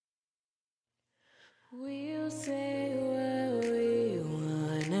We'll say what we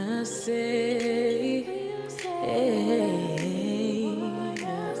wanna say.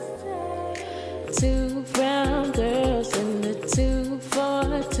 Two brown girls in the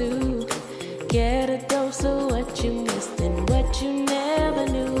 242. Get a dose of what you missed and what you never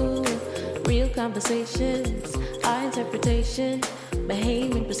knew. Real conversations, our interpretation,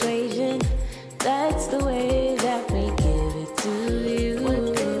 Bahamian persuasion. That's the way that we give it to you.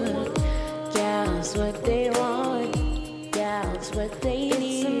 Gals, what they want. Gals, what they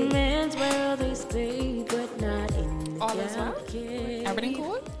need. It's a man's world, they stay, but not in the All is well? kid. Everything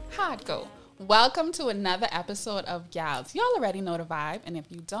cool? How'd go? Welcome to another episode of Gals. Y'all already know the vibe, and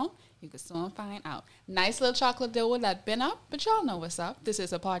if you don't, you can soon find out. Nice little chocolate dough that been up, but y'all know what's up. This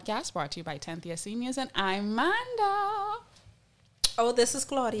is a podcast brought to you by 10th Year Seniors, and I'm Manda. Oh, this is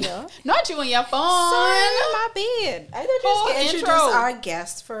Claudia. Not you and your phone. Sorry, my bad. I thought Full you just intro. introduce our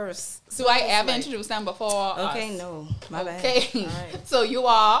guest first. Do I ever introduce them before? Okay, us? no. My Okay. bad. All right. So you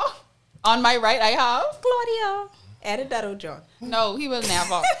are, on my right, I have. Claudia. Added that, oh, John. No, he will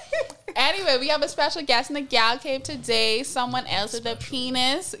never. Anyway, we have a special guest in the Gal Cave today. Someone else with a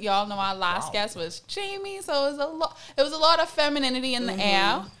penis. Y'all know our last guest was Jamie, so it was a lot of femininity in the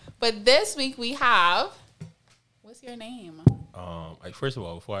air. But this week we have, what's your name? First of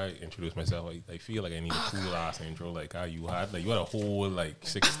all, before I introduce myself, I feel like I need a cool ass intro, like how you had. Like you had a whole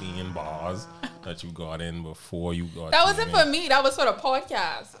 16 bars that you got in before you got. That wasn't for me. That was for the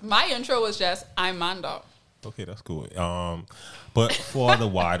podcast. My intro was just I'm Mando. Okay, that's cool. But for the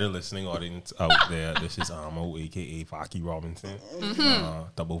wider listening audience out there, this is Amo, aka Vaki Robinson,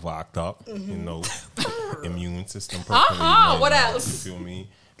 double vocked up, you know, immune system. What else? You feel me?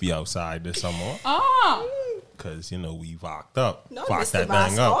 Be outside this summer. Because, you know, we vocked up. No, Vocked Mr. that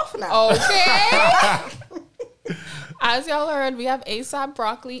Mask thing up. off now. Okay. As y'all heard, we have ASAP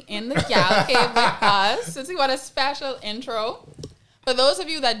Broccoli in the Gal Cave with us. Since we got a special intro. For those of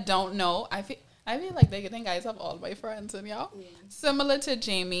you that don't know, I feel like they think I have all my friends and y'all. Similar to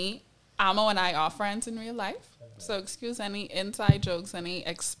Jamie, Amo and I are friends in real life. So excuse any inside jokes, any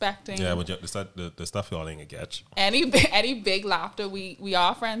expecting. Yeah, but the stuff y'all ain't gonna catch. Any big laughter. We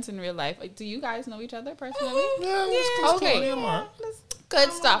are friends in real life. Like, do you guys know each other personally? Okay.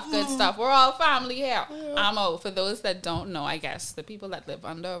 Good stuff. We're all family here. Amo, for those that don't know, I guess the people that live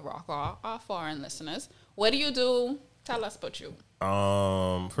under a rock are foreign listeners. What do you do? Tell us about you.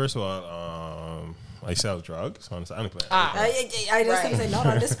 First of all, I sell drugs on the planet. I just going to say, not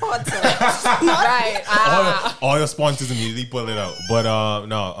on this podcast. Right. All your sponsors immediately pull it out. But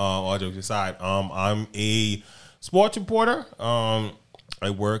no, all jokes aside, I'm a sports reporter. I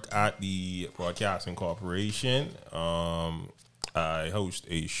work at the Broadcasting Corporation. I host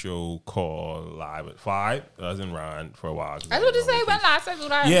a show called Live at 5. That hasn't run for a while. I was about to say, when last time did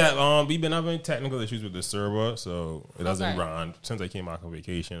I? Yeah, we've been having technical issues with the server, so it doesn't Okay. run since I came out on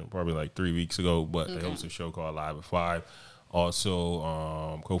vacation, probably like 3 weeks ago. But I host a show called Live at 5.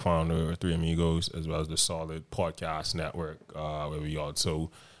 Also, co-founder of Three Amigos, as well as the Solid Podcast Network, where we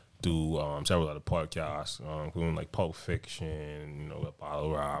also do several other podcasts, including like Pulp Fiction, you know,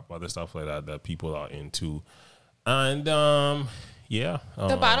 Battle Rap, other stuff like that people are into. And yeah,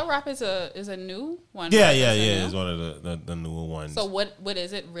 The battle rap is a new one. yeah, right? yeah, It's a yeah. new- It's one of the newer ones. So what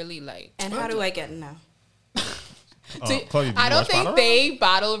is it really like? And how do I get in now? Chloe, do I you don't watch think Battle Rap? they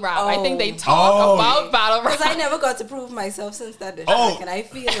battle rap. I think they Oh. talk about battle rap. Because I never got to prove myself since that day. Oh. And I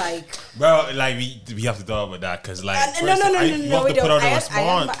feel like... Bro, like we have to talk about that because like No, first, we you have to don't. put out a I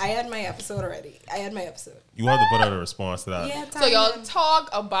response. had my episode already. You have to put out a response to that. Yeah, So y'all talk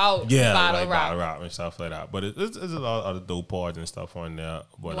about Yeah, battle like rap. battle rap and stuff like that. But it's a lot of other dope parts and stuff on there.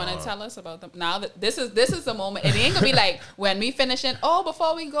 But You want to tell us about them now? That this is the moment. It ain't gonna be like when we finish it. Oh,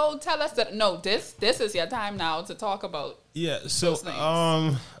 before we go, tell us that. No, this is your time now to talk about. yeah, so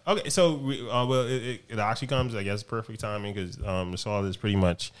things. okay, so well, it actually comes, I guess, perfect timing because this all is pretty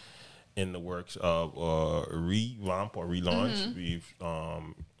much in the works of revamp or relaunch. Mm-hmm. We've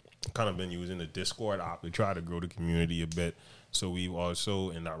kind of been using the Discord app to try to grow the community a bit. So we've also,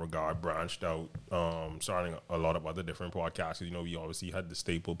 in that regard, branched out, starting a lot of other different podcasts. You know, we obviously had the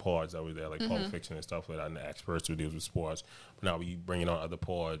staple pods that were there, like Pulp Fiction and stuff like that, and the experts who deals with sports. But now we bringing on other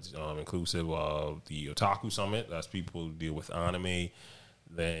pods, inclusive of the Otaku Summit. That's people who deal with anime.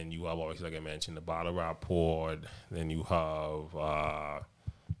 Then you have, obviously, like I mentioned, the Battle Rap pod. Then you have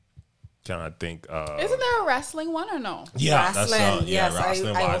Can't think. Isn't there a wrestling one or no? Yeah, Wrestling, that's yes,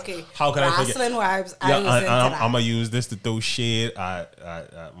 wrestling I vibes. okay. How can I forget? Wrestling vibes. Yeah, I was into I'm that. gonna use this to throw shade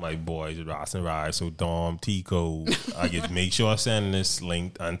at my boys at Wrestling Rise. So Dom, Tico, I get make sure I send this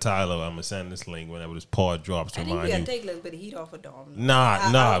link, and Tyler, I'm gonna send this link whenever this pod drops. To I think remind we you. gotta take a little bit of heat off of Dom.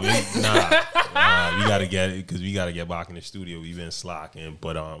 Nah, we gotta get it because we gotta get back in the studio. We've been slacking,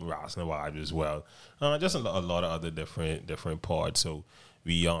 but Wrestling Vibes as well. Just a lot of other different parts. So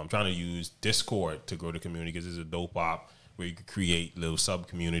we trying to use Discord to grow the community because it's a dope app where you could create little sub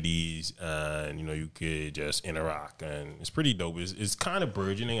communities and you could just interact, and it's pretty dope. It's kind of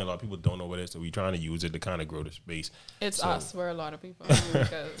burgeoning. A lot of people don't know what it is, so we're trying to use it to kind of grow the space. It's us. We're a lot of people.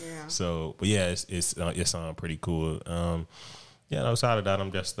 Because Yeah. So, but yeah, it's pretty cool. Yeah, outside of that,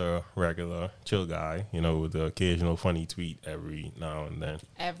 I'm just a regular chill guy, with the occasional funny tweet every now and then.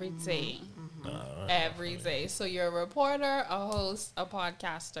 every day. Every day. So you're a reporter, a host, a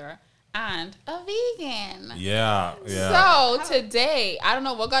podcaster, and a vegan. Yeah. So today, I don't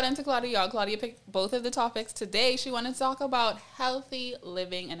know what got into Claudia. Claudia picked both of the topics. Today, she wanted to talk about healthy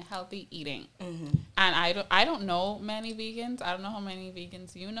living and healthy eating. And I don't know many vegans. I don't know how many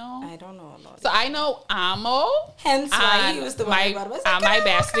vegans you know. I don't know a lot. So I know Amo. Hence why and he was the one who brought it up. my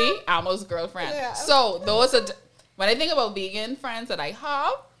bestie, Amo's girlfriend. Yeah. So those are when I think about vegan friends that I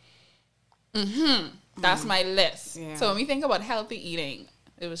have. That's my list. Yeah. So when we think about healthy eating,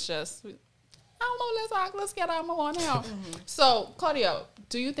 it was just I don't know. Let's get Amo on here. So Claudia,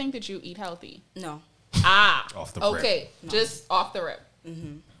 do you think that you eat healthy? No. Off the rip. Okay, just off the rip.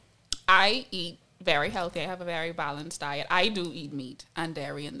 I eat very healthy. I have a very balanced diet. I do eat meat and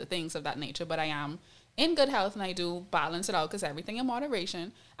dairy and the things of that nature, but I am in good health and I do balance it out because everything in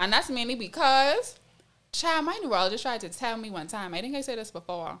moderation. And that's mainly because, my neurologist tried to tell me one time, I think I said this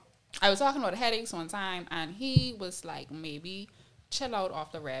before, I was talking about headaches one time and he was like, maybe chill out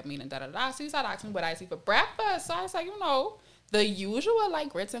off the red meat and da-da-da. So he started asking me what I eat for breakfast. So I was like, the usual like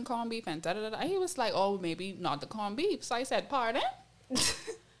grits and corned beef and da-da-da. He was like, oh, maybe not the corned beef. So I said, pardon?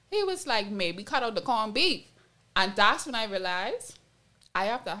 He was like, maybe cut out the corned beef. And that's when I realized I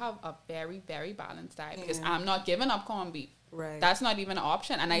have to have a very, very balanced diet because I'm not giving up corned beef. Right. That's not even an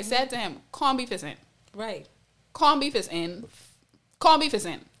option. And I said to him, corned beef is in. Right. Corned beef is in. Corned beef is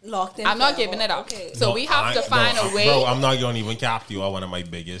in. Locked in. I'm not forever. giving it up. Okay. So we have to find a way. Bro, I'm not gonna even cap you. One of my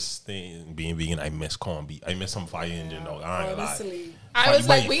biggest things being vegan, I miss corned beef. I miss some fire engine though. I ain't gonna lie. Honestly. I was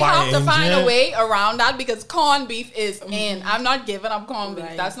like, Wait, we fire have to find a engine? way around that because corned beef is in. I'm not giving up corned beef.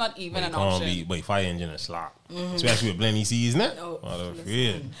 Right. That's not even an Corned option. beef, wait, fire engine is slap. Especially with Blenny seasoning. Oh,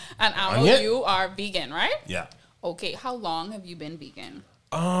 Motherfucker. And Amo, Onion? you are vegan, right? Yeah. Okay, how long have you been vegan?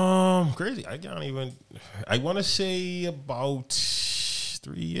 Crazy. I can't even. I want to say about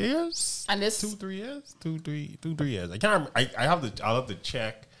 3 years. And this 2-3 years. 2-3 years. I can't. I'll have to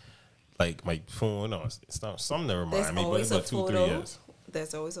check. Like my phone. No, it's not something to There's remind me. But it's always a about 2-3 photo. years.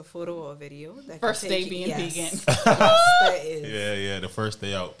 There's always a photo or a video. That first can day take being you- vegan. Yes, there is. Yeah, the first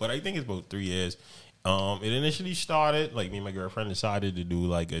day out. But I think it's about 3 years. It initially started like me and my girlfriend decided to do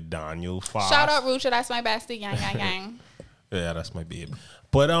like a Daniel fast. Shout out Rucha, that's my bestie. Yang, yang, yang. Yeah, that's my babe.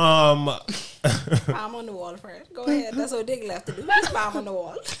 But I'm on the wall, friend. Go ahead. That's what Dick left to do. Just palm on the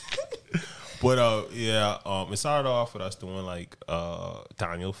wall. But it started off with us doing like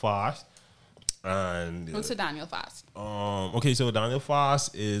Daniel fast, and What's a Daniel fast? okay, so Daniel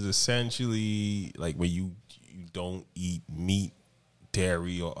fast is essentially like where you don't eat meat,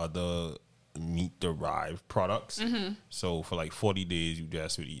 dairy, or other meat derived products. So for like 40 days, you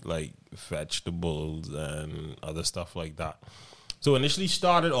just would eat like vegetables and other stuff like that. So initially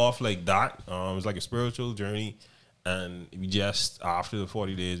started off like that. It was like a spiritual journey. And we just, after the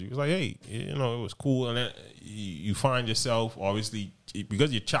 40 days, we was like, hey, it was cool. And then you find yourself, obviously,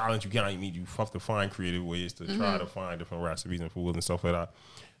 because you're challenged, you can't eat meat, you have to find creative ways to try to find different recipes and food and stuff like that.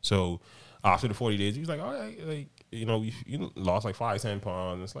 So after the 40 days, he was like, all right, like, you lost like 5-10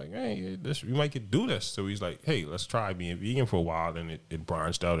 pounds. It's like, hey, we might could do this. So he's like, hey, let's try being vegan for a while. And it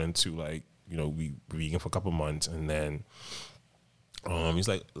branched out into like, we vegan for a couple months. And then he's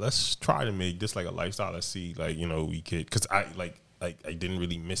like, let's try to make this like a lifestyle. Let's see, like, we could, because I didn't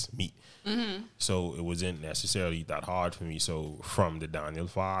really miss meat. So it wasn't necessarily that hard for me. So from the Daniel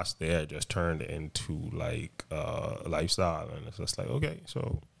fast there, it just turned into like a lifestyle. And it's just like, okay,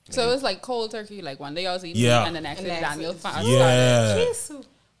 so So it was like cold turkey. Like one day I was eating Yeah. meat and the next day And next Daniel day- fast. yeah. Jesus.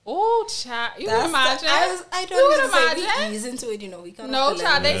 Oh, child. You That's can imagine. I You don't would even say imagine. we ease into it, you know. We can't. No,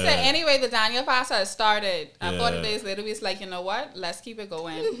 child. They Yeah. say anyway. The Daniel fast has started. And 40 Yeah. days later, it's like, you know what? Let's keep it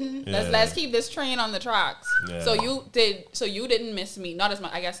going. Yeah. Let's keep this train on the tracks. Yeah. So you didn't miss me. Not as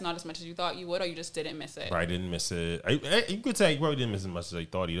much. I guess not as much as you thought you would, or you just didn't miss it. I didn't miss it. You could say I probably didn't miss as much as I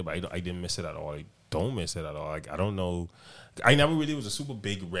thought either, but I didn't miss it at all. I don't miss it at all. Like I don't know. I never really was a super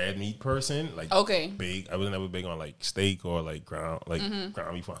big red meat person. Like Okay. big. I was never big on like steak or like ground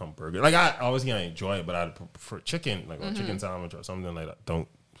ground beef or hamburger. Like I obviously I enjoy it, but I prefer chicken, like a chicken sandwich or something like that. Don't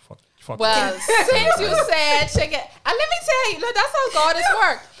fuck. Well, since you said chicken, let me tell you, look, that's how God is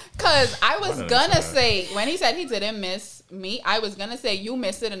work. Because I was gonna say, when he said he didn't miss me, I was gonna say you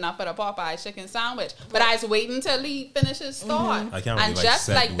missed it enough for the Popeye chicken sandwich. But I was waiting till he finished his thought. I can't And believe just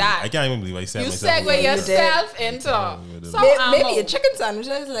I like that, I can't even believe I said you myself. segue you yourself into. did. So, Maybe Amo, a chicken sandwich.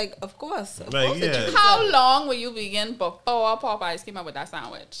 I was like, of course. Of Like, course a yeah. chicken how sandwich. long were you vegan before Popeyes came up with that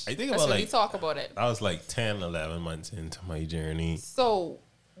sandwich? I think Let's about, really like- talk about it. I was like 10, 11 months into my journey. So,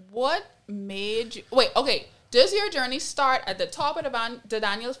 what made you wait? Okay, does your journey start at the top of the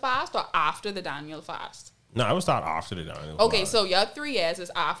Daniel's fast or after the Daniel fast? No, I would start after the Daniel. Okay, fast. so your 3 years is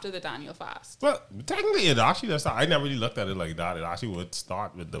after the Daniel fast. Well, technically, it actually does start. I never really looked at it like that. It actually would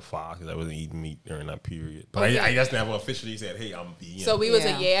start with the fast because I wasn't eating meat during that period. But Okay. I just never officially said, "Hey, I'm vegan." So we was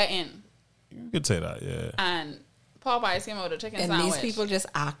Yeah. a year in, you could say that, yeah. and Popeyes came out with a chicken And sandwich. these people just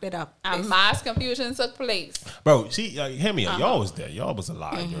acted up. and mass confusion took place. Bro, see, hear me out. Uh-huh. Y'all was there. Y'all was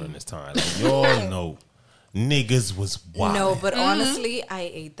alive Mm-hmm. during this time. Like, y'all know, niggas was wild. No, but Mm-hmm. honestly, I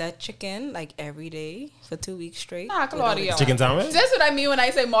ate that chicken like every day for 2 weeks straight. Nah, Claudia. Chicken sandwich. That's what I mean when I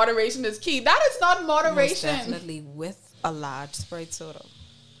say moderation is key. That is not Most moderation. definitely with a large Sprite soda.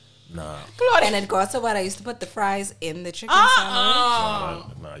 Nah, Claudia. And it got so bad I used to put the fries in the chicken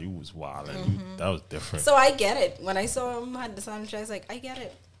sandwich. nah, you was wild. And Mm-hmm. that was different. So I get it. When I saw him had the sandwich, I was like, I get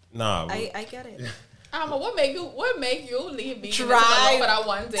it. Nah, I get it. What make you leave me Try. for that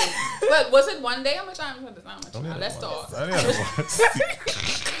one day? But was it one day? How much time was the sandwich? Don't Let's hit talk.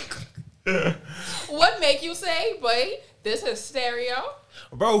 it. What make you say, boy, this is stereo?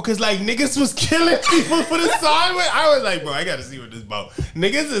 Bro, cause like niggas was killing people for the sandwich. I was like, bro, I gotta see what this about.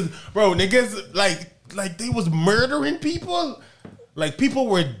 Niggas like they was murdering people. Like people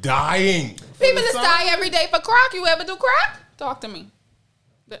were dying. for People the just sandwich. die every day for crack. You ever do crack? Talk to me.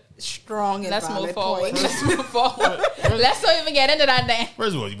 Strong and Let's move valid forward. point. Let's move forward. Let's not even get into that then.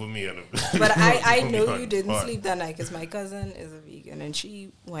 First of all, you put me on the. But I you put me know on you the didn't spot. sleep that night because my cousin is a vegan and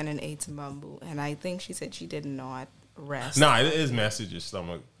she went and ate some bamboo. And I think she said she did not rest. Nah, it is message your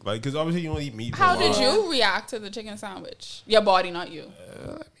stomach. Like, cause obviously you don't eat meat. for How a did while. you react to the chicken sandwich? Your body, not you.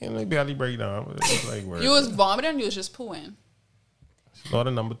 I mean, like barely break down. But it's like word. You was vomiting. You was just pooing. Not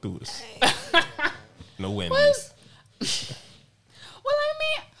a number twos. No Wendy's. Well, I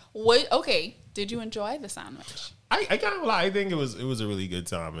mean, what? Okay. Did you enjoy the sandwich? I can't lie. I think it was a really good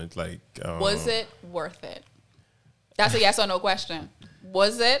time. It's like Was it worth it? That's a yes or no question.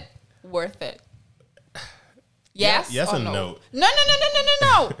 Was it worth it? Yes. yes or and no. no.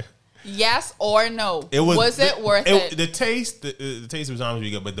 No. Yes or no. It was. Was it worth it? The taste was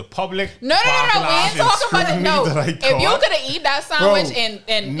honestly good, but the public. No. We backlash ain't and talking about it. scrutiny No. that I If you caught- could have eat that sandwich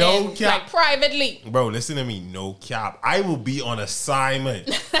Bro, in no cap. like privately, Bro, listen to me. No cap. I will be on assignment.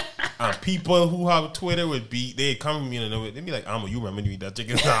 People who have Twitter they'd come to me and they'd be like, "Amo, you remember you eat that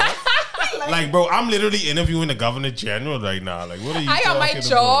chicken sandwich?" like, bro, I'm literally interviewing the governor general right now. Like, what are you I got my talking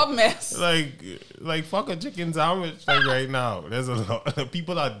job, about? miss. Like, fuck a chicken sandwich. Like right now, there's a lot.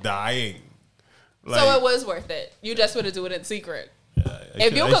 People are dying. Like, So it was worth it. You just would have do it in secret. I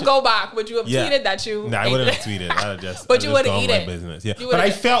If you I could go back, would you have Yeah. tweeted that you? Nah, I ate wouldn't it? have tweeted. I just, But I you just would've gone eat my it. business. Yeah, You but I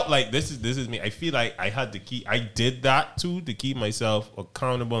would've- felt like this is me. I feel like I had to keep. I did that too to keep myself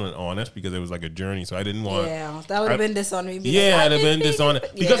accountable and honest because it was like a journey. So I didn't want. Yeah, that would have been dishonest. Yeah, I'd have been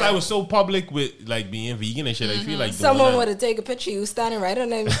dishonest because Yeah. I was so public with like being vegan and shit. I feel like Someone doing would that. have taken a picture of you standing right on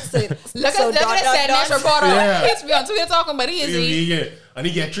them. Say, Look so at dot, dot, this dot. reporter. Yeah. He's be on Twitter talking, but he is Being vegan, and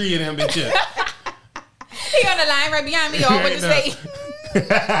he get 3 of them bitches. he on the line right behind me. Y'all what to Right say?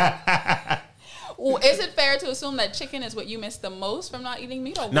 Is it fair to assume that chicken is what you miss the most from not eating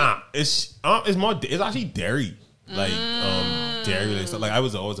meat? Or what? Nah, it's more. It's actually dairy, like dairy and stuff. Like I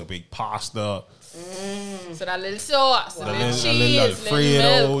was always a big pasta. So that little sauce, a little cheese, little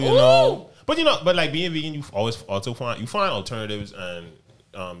Alfredo, milk. you know. But like being vegan, you always also find alternatives and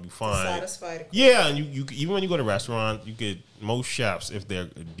you find Satisfied. yeah, and you even when you go to a restaurant, you get most chefs if they're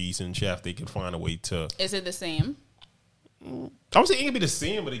a decent chef, they can find a way to. Is it the same? I would say it could be the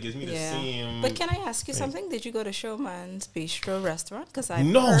same, but it gives me the Yeah. same. But can I ask you something? Did you go to Showman's Bistro restaurant? Because I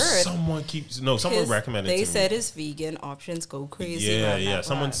No, heard someone recommended it they to said me. it's vegan. Options go crazy. Yeah, around yeah. that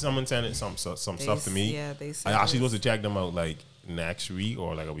Someone part. sent it some stuff to me. Yeah, they I said actually it's- supposed to check them out like next week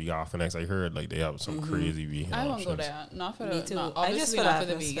or like a week after next. I heard like they have some crazy vegan I won't options. go there. Not for Me the too. no, I just obviously for not the for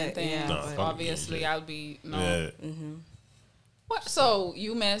the vegan atmosphere, thing. yeah, No, but- fuck the Obviously, vegan I'll be no. Yeah. What? So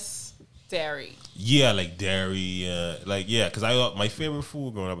you miss dairy? Yeah, like dairy, because my favorite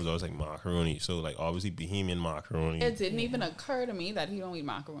food growing up was always like macaroni. So like obviously Bohemian macaroni. It didn't even occur to me that he don't eat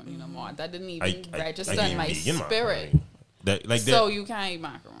macaroni no more. That didn't even I register eat in my vegan spirit. macaroni. That like So that. you can't eat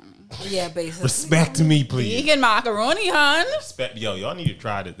macaroni. Yeah, basically. Respect to me, please. Vegan macaroni, hon. Respect, yo, y'all need to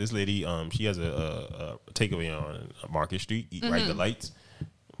try this. This lady, she has a takeaway on Market Street. Eat Right the Lights.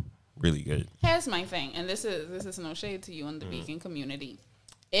 Really good. Here's my thing, and this is no shade to you in the vegan community.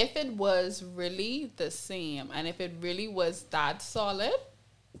 If it was really the same, and if it really was that solid,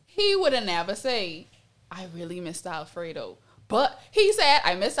 he would have never say, "I really missed Alfredo." But he said,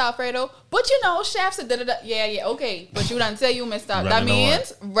 "I missed Alfredo." But you know, chefs said, yeah, okay. But you didn't say you missed out. That Running on.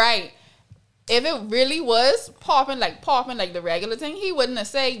 means right. If it really was popping like the regular thing, he wouldn't have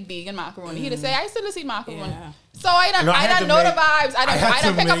said vegan macaroni. He'd have say, "I still see macaroni." Yeah. So I No, I had don't to know make- the vibes. I had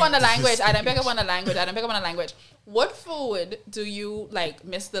didn't to pick up make on the this language. I didn't pick up on the language. What food do you like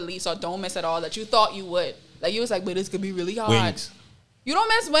miss the least or don't miss at all that you thought you would? Like you was like, but this could be really hard. Wings. You don't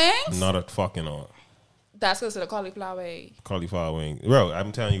miss wings? Not a fucking all. That's because of the cauliflower. Cauliflower wing. Bro,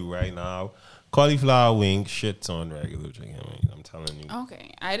 I'm telling you right now, cauliflower wing shits on regular chicken wings. I'm telling you.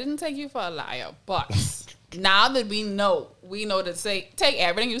 Okay, I didn't take you for a liar, but now that we know to say take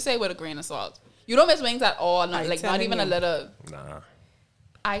everything you say with a grain of salt. You don't miss wings at all, not I'm even telling a you. little. Nah.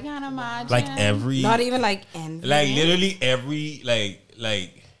 I can't imagine. Like every Not even like envy. like literally every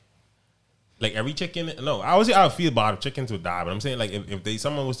like every chicken. No, I would feel bad if chickens would die, but I'm saying like if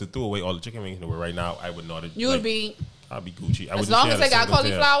someone was to throw away all the chicken wings in the world right now, I would not. You would be I'd be Gucci. I would as just long share as the they got single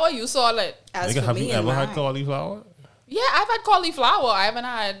tail. cauliflower, you solid. As Nigga, for have me you and ever had mine. cauliflower? Yeah, I've had cauliflower. I haven't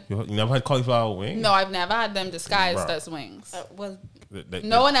had. You never had cauliflower wings? No, I've never had them disguised Bruh. as wings. Well,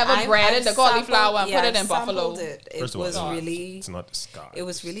 No one ever breaded the cauliflower and put it in I've buffalo. sampled It, First of all, was really, it's not disguised. it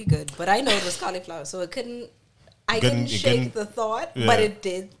was really good. But I know it was cauliflower, so it couldn't. I Couldn't- couldn't it shake couldn't- the thought, Yeah. but it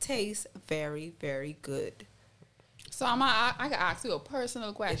did taste very, very good. So I can ask you a personal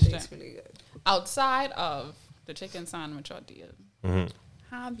It question. tastes really good. Outside of the chicken sandwich ordeal, Mm-hmm.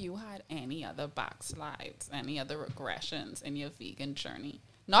 have you had any other backslides, any other regressions in your vegan journey?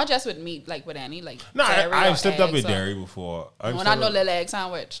 Not just with meat, like with any like. No, dairy or I've stepped up eggs with or- dairy before. I've No, stepped not no up- little egg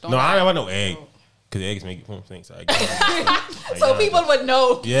sandwich. Don't No, I lie. never had no egg. Because eggs make you think. So, So people would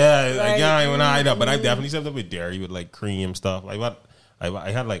know. Yeah, Right. again, when I but I definitely stepped up with dairy with like cream stuff.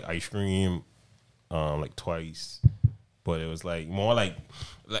 I had like ice cream, like twice, but it was like more like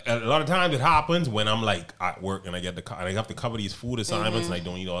a lot of times it happens when I'm like at work and I get and I have to cover these food assignments and I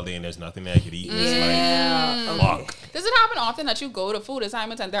don't eat all day and there's nothing that I could eat. And it's like fuck. Does it happen often that you go to food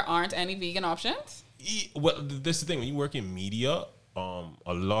assignments and there aren't any vegan options? Well, this is the thing when you work in media, a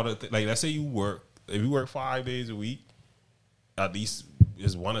lot of like let's say if you work 5 days a week, at least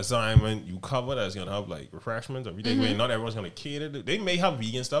is one assignment you cover that's gonna have like refreshments every day. Not everyone's gonna cater. They may have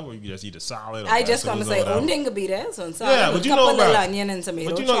vegan stuff where you can just eat a salad. Or I just gonna vegetables say, or whatever. onion could be there, so Yeah, but you know, couple of bro. onion and tomato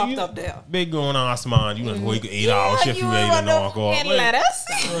But you know, chopped you up there. big grown ass man, you done work 8 hours shift, you ready to knock off. and Like, lettuce.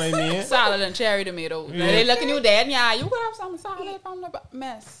 you know what I mean? Salad and cherry tomato. Yeah. They looking you dead. Yeah, you could have some salad from the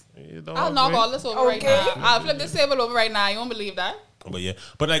mess. You know, I'll knock right? all this over right Okay. now. I'll flip this table over right now. You won't believe that. But yeah,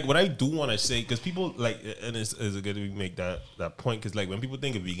 but like what I do want to say, because people like, and it's good to make that point, because like when people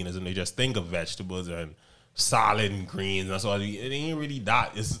think of veganism, they just think of vegetables and salad and greens. And that's all. It ain't really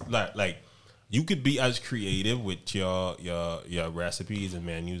that. It's like you could be as creative with your recipes and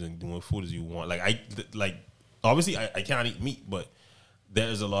menus and doing food as you want. Like obviously I can't eat meat, but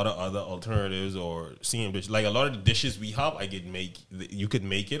there's a lot of other alternatives or seeing like a lot of the dishes we have. You could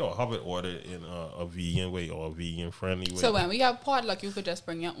make it or have it ordered in a vegan way or a vegan friendly way. So when we have potluck, you could just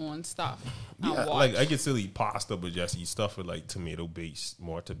bring your own stuff and Yeah, watch. like I could still eat pasta, but just eat stuff with like tomato based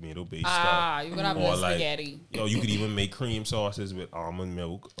stuff. You could have Or little like, spaghetti. you could even make cream sauces with almond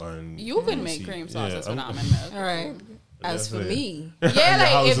milk and You could make see- cream yeah, sauces I'm- with almond milk. All right. As for That's it. me, Yeah, like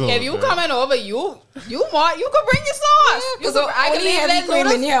if household, you man. coming over, you could bring your sauce. because I can only leave heavy little cream in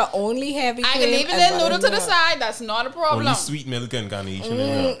noodles. here, only heavy I cream. can leave a and little noodle to the buttermilk. side. That's not a problem. Only sweet milk and carnation.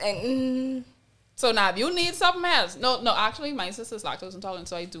 in there. So now, if you need something else, no. Actually, my sister's lactose intolerant,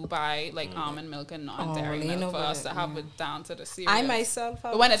 so I do buy like almond milk and non-dairy Lena milk for would, us to have it down to the cereal. I myself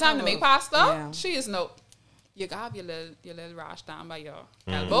have But when it's time to make pasta, Yeah. she is no. you got have your little rash down by your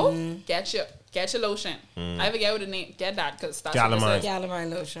elbow. Get your lotion. I forget what the name. Get that because that's what it says. Calamine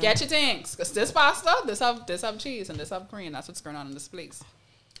lotion. Get your things because this pasta, this have cheese and this have cream. That's what's going on in this place.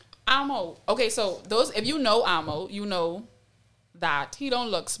 Amo. Okay, so if you know Amo, you know that he don't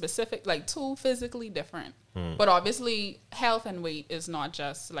look specific, like too physically different. But obviously, health and weight is not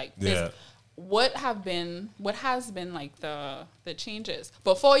just like what has been like the changes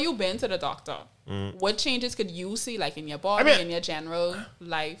before you been to the doctor? What changes could you see like in your body, in your general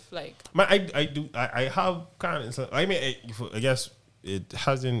life? Like, I have kind of. I mean, I guess it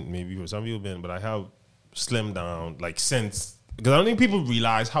hasn't maybe for some people been, but I have slimmed down like since, because I don't think people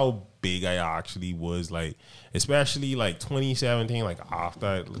realize how big I actually was, like especially like 2017, like after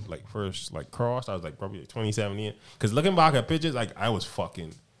I like first like crossed, I was like probably like 2017. Because looking back at pictures, like I was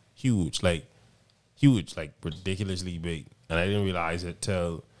fucking huge, like ridiculously big, and I didn't realize it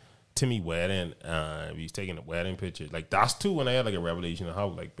till Timmy wedding. We was taking the wedding picture. Like that's too when I had like a revelation of how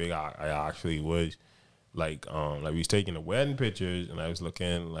like big I actually was. Like we was taking the wedding pictures, and I was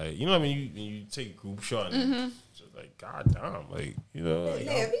looking like, you know what I mean, you take a group shot and just like god damn, like, you know, like,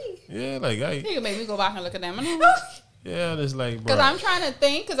 yeah, like you can maybe go back and look at them. Yeah, it's like, because I'm trying to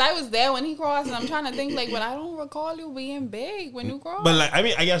think, because I was there when he crossed, and I'm trying to think like, but I don't recall you being big when you crossed. But like, I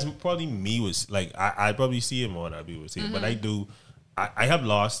mean, I guess probably me was like, I probably see it more than people see it, but I have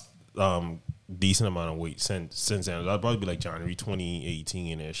lost decent amount of weight since then. I'll probably be like January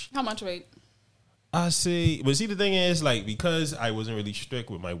 2018-ish. How much weight? I see, but see, the thing is, like, because I wasn't really strict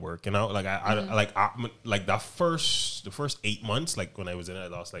with my working out, like the first 8 months, like when I was in it, I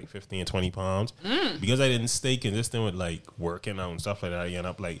lost like 15 and 20 pounds because I didn't stay consistent with like working out and stuff like that. I end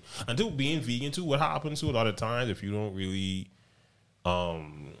up like, until being vegan too. What happens to a lot of times if you don't really,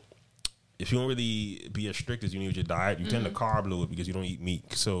 be as strict as you need with your diet, you tend to carb load because you don't eat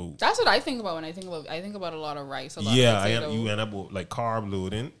meat. So that's what I think about when I think about a lot of rice. You end up with like carb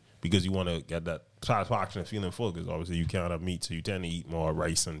loading because you want to get that satisfaction of feeling full, because obviously you can't have meat, so you tend to eat more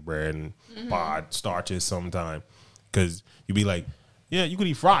rice and bread and pod starches sometimes, because you be like, yeah, you could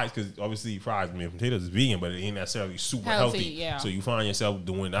eat fries, because obviously fries and potatoes is vegan, but it ain't necessarily super healthy. Yeah. So you find yourself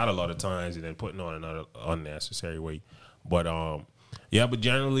doing that a lot of times and then putting on another unnecessary weight. But but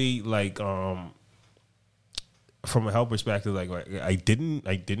generally, like from a health perspective, like I didn't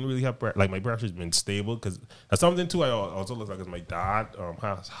really have like my pressure's been stable, because that's something too. I also look like, because my dad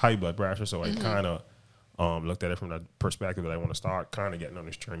has high blood pressure, so I kind of looked at it from that perspective that I want to start kind of getting on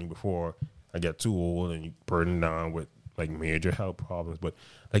this journey before I get too old and you burden down with like major health problems. But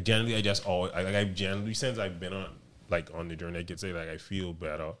like generally, I generally, since I've been on the journey, I could say like I feel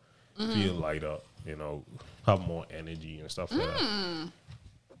better, feel lighter, you know, have more energy and stuff like that.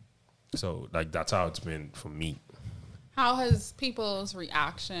 So like that's how it's been for me. How has people's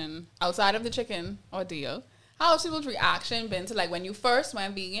reaction outside of the chicken ordeal? How has people's reaction been to like when you first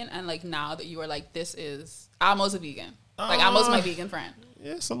went vegan and like now that you are like, this is Amo's a vegan, like Amo's my vegan friend?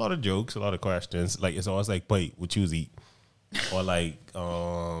 Yeah, it's a lot of jokes, a lot of questions. Like it's always like, wait, what you eat? Or like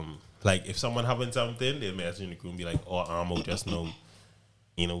if someone having something, they'll message in the group and be like, oh, Amo, just know,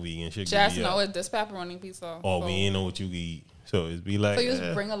 you know, vegan shit. Just know it's this pepperoni pizza. Or we ain't know what you eat. So it'd be like, so you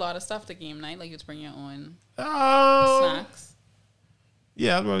just bring a lot of stuff to game night, like you just bring your own snacks.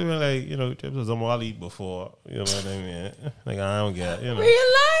 Yeah, I've probably been like, you know, chips or something I'll eat before. You know what I mean? Like I don't get, you know, real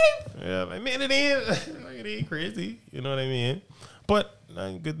life. Yeah, like man, it ain't crazy. You know what I mean? But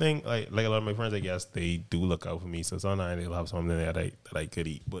good thing, like a lot of my friends, I guess they do look out for me. So sometimes they'll have something that I could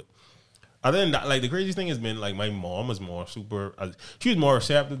eat. But other than that, like the craziest thing has been like my mom was more she was more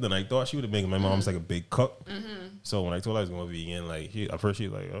receptive than I thought she would have been. My mom's like a big cook, so when I told her I was going vegan, like at first she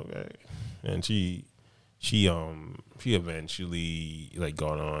was like okay, and she eventually like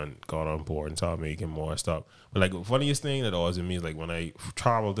got on board and started making more stuff. But like the funniest thing that always in me is like when I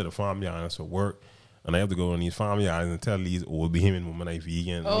travel to the family islands for work. And I have to go on these family islands and tell these old Bahamian women I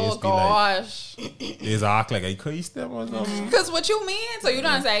vegan. Oh, gosh. They act like I cursed them or something. Because what you mean? So you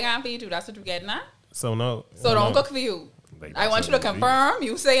don't say I can't feed you. That's what you're getting at? So no. So don't cook for you. Like, I want you to confirm.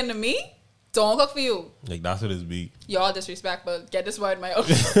 You saying to me, don't cook for you. Like that's what it's be. Y'all disrespect, but get this word in my own.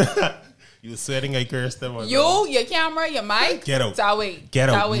 You sering I cursed them or your camera, your mic. Get out. Get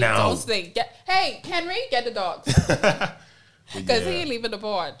out now. Don't stay. Hey, Henry, get the dogs. Because he ain't leaving the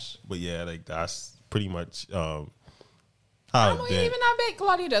porch. But yeah, like that's pretty much I'm not even that big.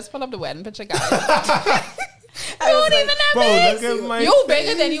 Claudia, just pull up the wedding picture, guys. You ain't even that big. Look at my you face.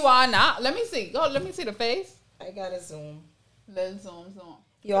 bigger than you are now. Let me see. Go. Let me see the face. I gotta zoom. Let's zoom.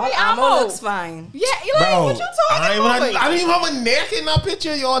 Your hey, Amo looks fine. Yeah, Eli, what you talking about? I don't even have a neck in that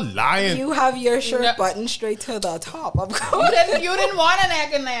picture. You're lying. You have your shirt buttoned straight to the top. You didn't want a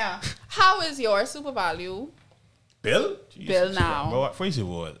neck in there. How is your Super Value Bill? Bill now. Bro, what first of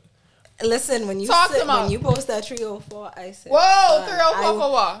all, Listen, when you Talk to when me. you post that 304, I said, Whoa, 304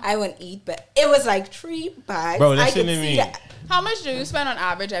 for what? I wouldn't eat, but it was like 3 bags. Bro, I listen could to see me. that. How much do you spend on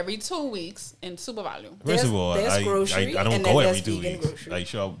average every 2 weeks in Super Value? first of all, there's grocery, I don't and go then every there's 2 vegan weeks. grocery.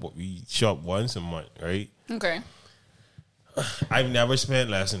 Like we shop once a month, right? Okay. I've never spent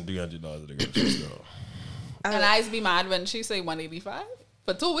less than $300 at the grocery store. And I used to be mad when she say 185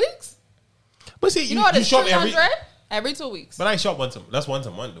 for 2 weeks. But see, You know what? It's shop 300 every 2 weeks. But I shop once. That's once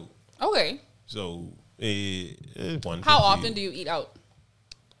a month, though. Okay. So it's one. How often do you eat out?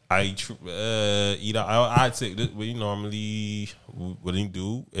 I eat out? I'd say what you normally what you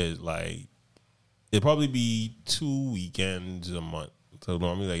do is like it'd probably be 2 weekends a month. So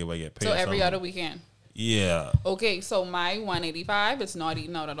normally, like if I get paid, So every something- other weekend. Yeah. Okay, so my 185 is not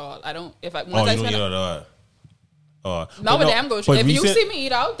eating out at all. I don't. If I Oh, once I you don't spend eat out. no, but damn grocery. If you recent- see me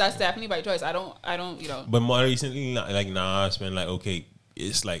eat out, that's definitely by choice. I don't eat out. But more recently, like now I spend like okay.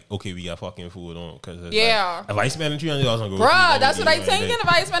 It's like okay, we got fucking food on because Yeah. Like, if I spend $300 on groceries, Bruh, that's what I'm I'm thinking. If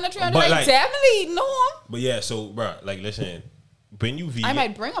I spend a 300, But, I like- definitely eating home. But yeah, so bruh, like listen, when you vegan, I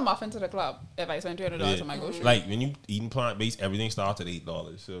might bring a muffin to the club if I spend $300 yeah, on my groceries. like when you eating plant based, everything starts at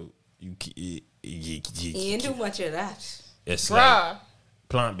 $8. So you You ain't do much of that. it's Bruh. like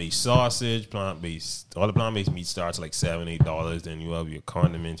plant based sausage, plant based all the plant based meat starts like $7-8. Then you have your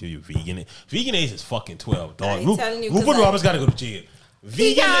condiments, your vegan. Vegan is fucking $12. I ain't telling you, 'cause Rupert I- Roberts got to go to jail.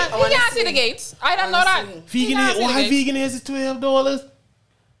 He Vegan, can't honestly- see the gates. I don't know that. honestly, He vegan, can't see the why gates. vegan is $12?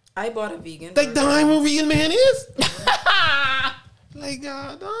 I bought a vegan. Like burger. dime what real man is. Like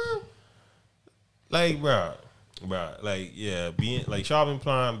goddamn. Like bruh, like yeah, being like shopping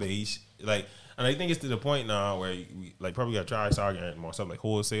plant based, like, and I think it's to the point now where we like probably gotta try starting more stuff like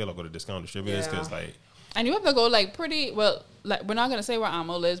wholesale or go to discount distributors Yeah. because like And you have to go like pretty well. Like we're not gonna say where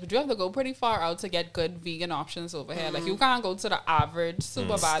Amo lives, but you have to go pretty far out to get good vegan options over here. Like you can't go to the average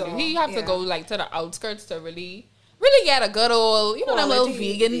Super Value. Store, You have to yeah. go like to the outskirts to really get a good old them little Quality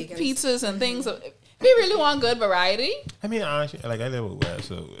vegan vegans. pizzas and things. So if we really want good variety, I mean honestly, like I live with West,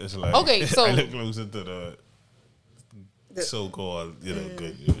 so it's like Okay, so- I live closer to the so-called good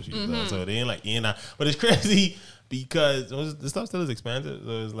groceries. So they ain't like in and out. But it's crazy because the stuff still is expensive.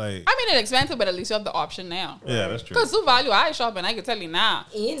 So it's like I mean it's expensive, but at least you have the option now. yeah, that's true. Because Super Value, I shop and I can tell you now.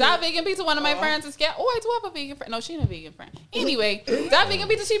 Yeah. That vegan pizza, one of my friends is getting. Oh, I do have a vegan friend. No, she ain't a vegan friend. Anyway, that vegan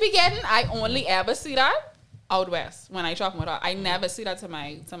pizza she be getting, I only ever see that out west when I shop with her. I never see that to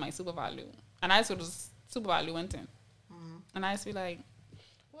my Super Value. And I used to go to Super Value went in. And I used to be like,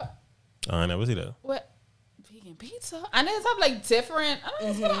 what? I never see that. What? Vegan pizza? And they just have like different. And I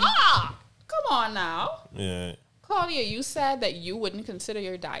just be like, come on now. Yeah. Claudia, you said that you wouldn't consider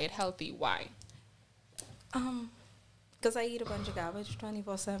your diet healthy. Why? Because I eat a bunch of garbage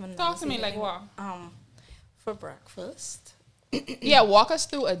 24/7. Talk to me like what? For breakfast. Yeah, walk us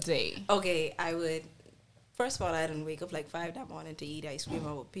through a day. Okay, I would. First of all, I didn't wake up like 5 that morning to eat ice cream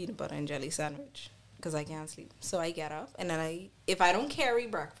or peanut butter and jelly sandwich because I can't sleep. So I get up and then if I don't carry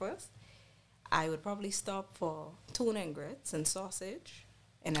breakfast, I would probably stop for tuna and grits and sausage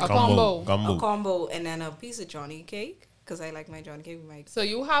and then A combo. a combo and then a piece of Johnny cake because I like my Johnny cake with my. So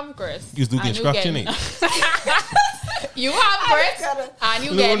you have grits. You do and get structure getting- in You have grits gotta- and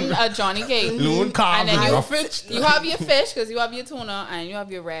you Loon- getting a Johnny cake. Loon carbs And then and you, rough. you have your fish because you have your tuna and you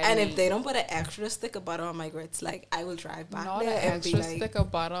have your red And meat. if they don't put an extra stick of butter on my grits, like I will drive back not an there and be extra like, stick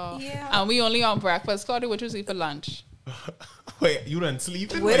of butter. Yeah. And we only on breakfast. Claudia, what you eat for lunch? Wait, you done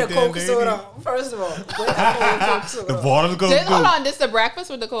sleeping? with like a that, Coke baby? soda. First of all, with a Coke The soda. bottle Coke. Hold on, this the breakfast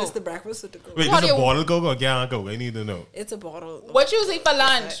with the Coke. It's the breakfast with the Coke. Wait, this Claudia- a bottle Coke or gallon Coke? I need to know. It's a bottle. What you eat for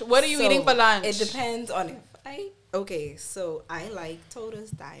lunch? What are you So, eating for lunch? It depends on if so I like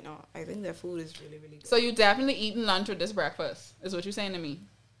Tota's Diner. I think their food is really, really good. So you definitely eating lunch with this breakfast, is what you're saying to me.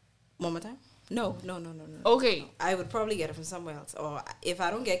 One more time? No. Okay. I would probably get it from somewhere else. Or if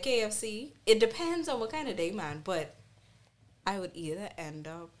I don't get KFC, it depends on what kind of day, man. But I would either end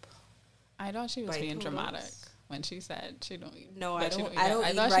up. I thought she was By being Toodles. dramatic when she said she don't eat. No, that I she don't. eat I that. don't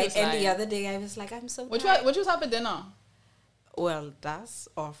eat thought she right. was And the lying. other day, I was like, I'm so. What tired. you have for dinner? Well, that's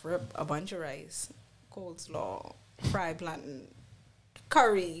off rip. A bunch of rice, coleslaw, fried plantain,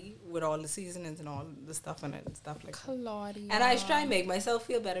 curry with all the seasonings and all the stuff in it and stuff like that. Claudia. And I try and make myself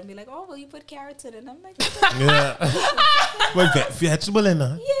feel better and be like, oh, well, you put carrots in it. And I'm like, Yeah. But vegetable in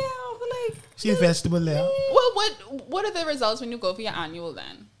her. yeah, but like, She's vegetable there. Well, what are the results when you go for your annual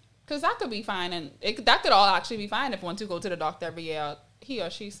then? Because that could be fine, and that could all actually be fine if once you go to the doctor every year, he or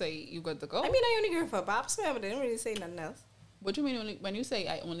she say you good to go. I mean, I only go for a pap smear, but they didn't really say nothing else. What do you mean when you say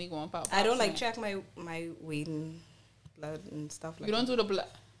I only go on pop? I don't like check my weight and blood and stuff like You don't that. do the blood.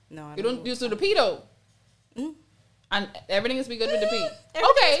 No, I You don't use do the pedo. And everything is be good with the P.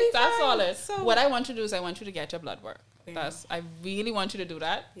 Everything's Okay, be that's fine. solid. So- What I want you to do is I want you to get your blood work. Yeah. I really want you to do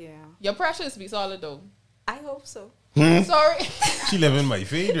that. Yeah. Your pressures be solid though. I hope so. Sorry. She living my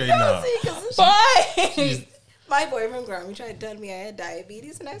fade right now. See, 'cause Boy! my boyfriend Grammy tried to tell me I had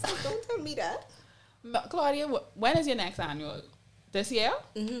diabetes, and I said, "Don't tell me that." Claudia, when is your next annual? This year?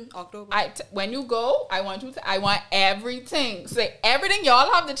 October. When you go, I want everything. Say everything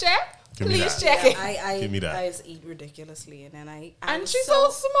y'all have to check. Give me Please that. check it. I Give me that. I just eat ridiculously, and then I And was she's so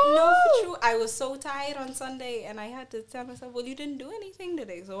small. No, for true. I was so tired on Sunday, and I had to tell myself, "Well, you didn't do anything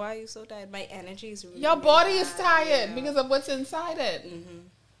today, so why are you so tired?" My energy is really Your body is bad, tired yeah. because of what's inside it.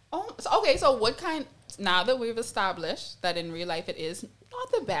 Oh, so, okay. So what kind? Now that we've established that in real life it is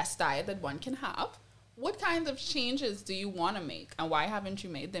not the best diet that one can have, what kinds of changes do you want to make, and why haven't you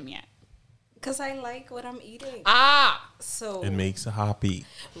made them yet? Because I like what I'm eating. So It makes her happy.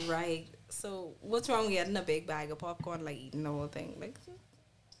 right. So what's wrong with getting a big bag of popcorn, like eating the whole thing, like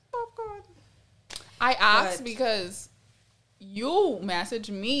popcorn? I asked But- because you message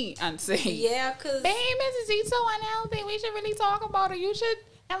me and say, Yeah, because "Babe, Mrs. Eat so unhealthy. We should really talk about it. You should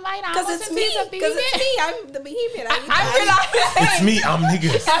invite us it's to me. see the Because it's vegan." me. I'm the behemoth. I eat I'm that. realizing. It's me. I'm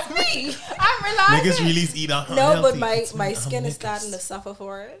niggas. That's me. I'm realizing. Niggas really eat unhealthy. No, but my It's me, I'm skin is niggas. starting to suffer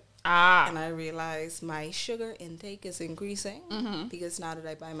for it. Ah. And I realize my sugar intake is increasing because now that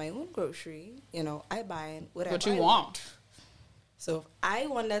I buy my own grocery, I buy whatever What you I want. So if I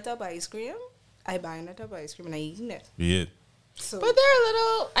want that tub ice cream, I buy that tub ice cream and I eating it. Yeah. So But they're a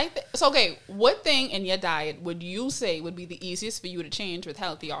little. So okay. What thing in your diet would you say would be the easiest for you to change with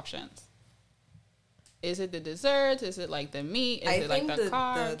healthy options? Is it the desserts? Is it like the meat? Is I it like think the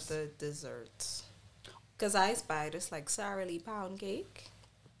carbs? the desserts. Because I buy this like Sara Lee pound cake.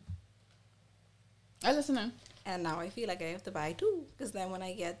 I listen. And now I feel like I have to buy two. Because then when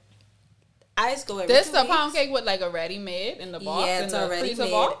I get... I just go every This 2 the weeks. pound cake with like a ready made in the box Yeah, in it's the already freezer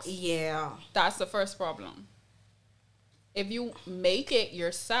made. box. Yeah. That's the first problem. If you make it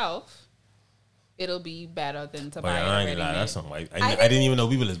yourself, it'll be better than to But buy it I ain't already gonna lie, made. that's something. I didn't even know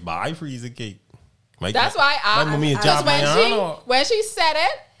people just buy freezer cake. That's why my mommy and because job when she said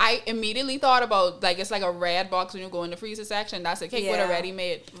it, I immediately thought about like it's like a red box when you go in the freezer section. That's a cake with a Yeah. ready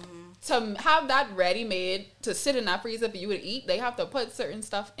made. To have that ready made to sit in that freezer for you to eat, they have to put certain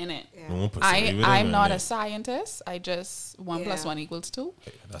stuff in it. Yeah. I'm not a scientist. I just 1 + Yeah. 1 = 2.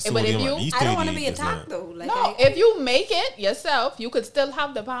 That's but if sodium you- on these I don't want to be 38%. attacked though. Like No, if you make it yourself, you could still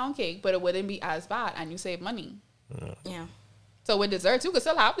have the pound cake, but it wouldn't be as bad, and you save money. Yeah. So with desserts, you could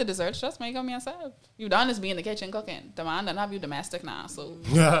still have the desserts. Just make them yourself. You done is be in the kitchen cooking. The man don't have you domestic now, so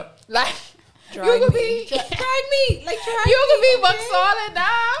like Drag you could me. be Drag me. Like drag you could me, be buck okay? solid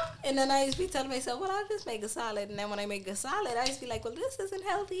now. And then I used to be telling myself, well, I'll just make a salad. And then when I make a salad, I used to be like, well, this isn't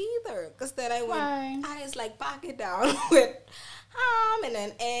healthy either. Because then Why? I just like pack it down with ham and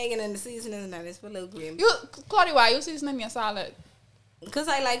then egg and then the seasoning and then it's a little green. You, Claudia, why you seasoning your salad? Because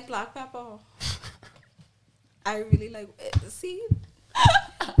I like black pepper. I really like, see?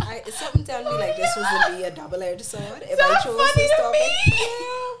 Something tell me like this was to be a double-edged sword. If I That's chose funny to to stop me.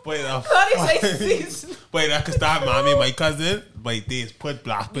 it. Wait, Claudia say season. wait, I could start mommy, my cousin. Wait, they just put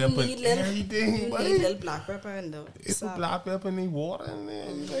black You pepper need in little, everything. you buddy. need little black pepper in the It's salad. black pepper and the water in there.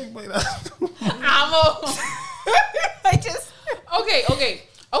 You like, wait, that's I just okay.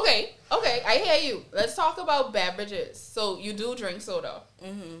 I hear you. Let's talk about beverages. So you do drink soda.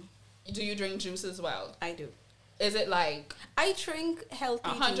 Do you drink juice as well? I do. Is it like I drink healthy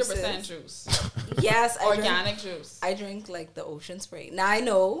 100% juices. juice, Yes, organic juice? I drink like the ocean spray. Now I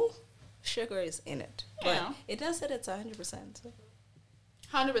know sugar is in it, but Yeah. it does say it's 100%.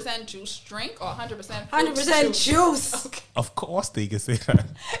 100% juice drink or 100% 100% juice. Okay. of course they can say that.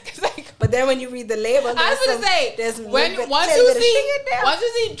 'Cause like, But then when you read the label, I was gonna say there's a when little bit, once little you bit of see sugar in there. once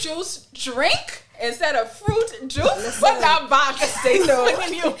you see juice drink instead of fruit juice, Listen. put that back and stay No,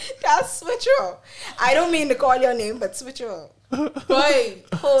 swinging you. that's switch up. I don't mean to call your name, but switch up. Boy,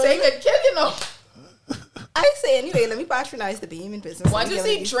 Hold take a kill, you know. I say anyway, let me patronize the beaming business. Once you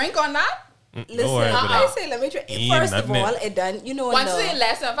see drink on that, listen, Don't worry about I that. say let me try. Ain't First of nothing. all, it done. You know, in once you the, see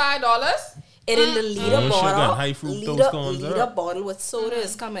less than $5, it in the liter Sugar bottle, and high fructose corns liter up. bottle with soda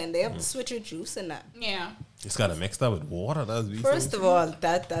is coming. They have to switch your juice in that. yeah. It's got to mixed up with water. That's First of all,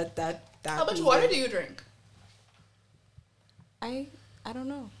 that. How much water do you drink? I don't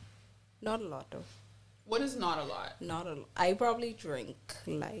know. Not a lot though. What is not a lot? Not a lot. I probably drink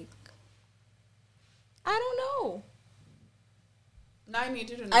like I don't know. Now I need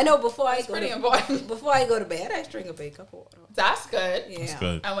you to know. I know before I That's go pretty to important. before I go to bed, I drink a big cup of water. That's good. Yeah. It's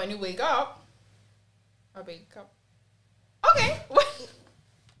good. And when you wake up, a big cup. Okay.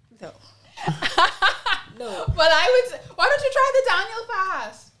 No. No. But I would. Why don't you try the Daniel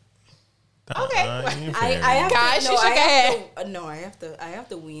fast? Okay. I have Guys, to, she shook her head. no, I have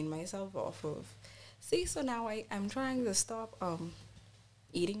to wean myself off of. See, so now I'm trying to stop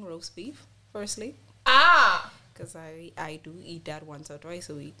eating roast beef. Firstly, because I do eat that once or twice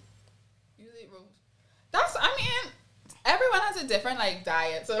a week. You eat roast. I mean, everyone has a different like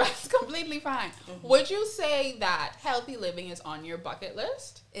diet, so that's completely fine. Mm-hmm. Would you say that healthy living is on your bucket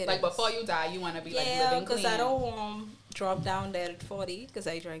list? It like is. Before you die, you want to be like living clean. Because I don't drop down there at 40 because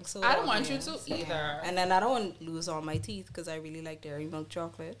I drank soda. I don't want you to either. Yeah. And then I don't want to lose all my teeth because I really like dairy milk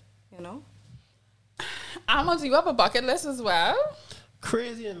chocolate. You know. Alma, do you have a bucket list as well?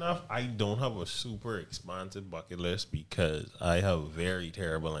 Crazy enough, I don't have a super expansive bucket list because I have very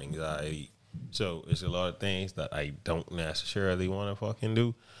terrible anxiety. So it's a lot of things that I don't necessarily want to fucking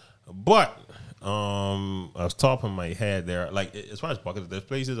do. But off the top of my head, there like as far as bucket list, there's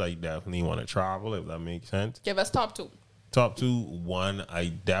places I definitely want to travel, if that makes sense. Give us top 2. Top 2, 1, I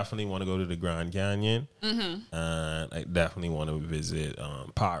definitely want to go to the Grand Canyon, and I definitely want to visit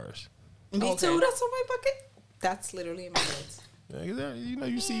Paris. Me too. That's on my bucket. That's literally in my list. You know,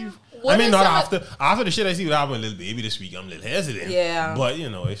 you see. What I mean, is not some after the shit I see with happened with Little Baby this week. I'm a little hesitant. Yeah, but you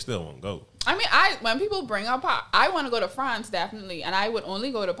know, it still won't go. I mean, when people bring up, I want to go to France definitely, and I would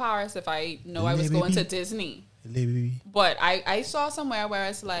only go to Paris if I know I was going to Disney. But I saw somewhere where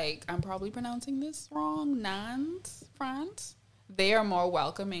it's like, I'm probably pronouncing this wrong, Nantes, France. They are more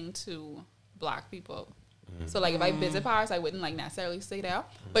welcoming to Black people. So like if I visit Paris, I wouldn't like necessarily stay there.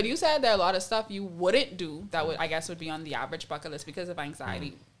 But you said there are a lot of stuff you wouldn't do that would, I guess, would be on the average bucket list because of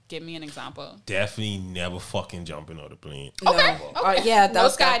anxiety. Give me an example. Definitely never fucking jumping on the plane. Okay. Yeah, no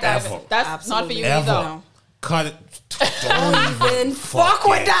that's skydiving. That's absolutely not for you Ever. either. Cut it. Don't even fuck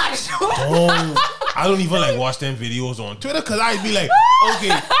with that. I don't even like watch them videos on Twitter because I'd be like,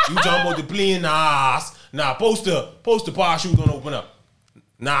 okay, you jump on the plane, nah, post the parachute don't open up.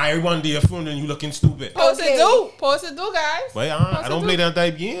 Nah, everyone there filming you looking stupid. Post it do, guys. But I don't play that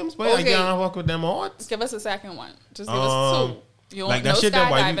type games, but I can't fuck with them odds. Give us a second one. Just give us 2. You like don't that shit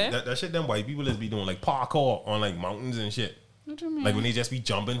skydiving. that shit them white people is be doing like parkour on like mountains and shit. What do you mean? Like when they just be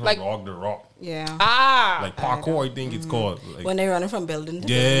jumping from Like- rock to rock. Yeah. Like parkour, I think it's called. Like, When they're running from building to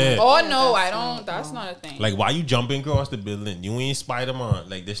yeah. building. Oh no, I don't. That's not a thing. Like why you jumping across the building? You ain't Spider-Man.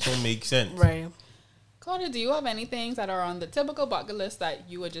 Like this don't make sense. Right. Claudia, do you have any things that are on the typical bucket list that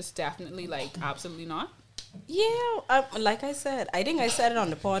you would just definitely like absolutely not? Yeah, like I said, I think I said it on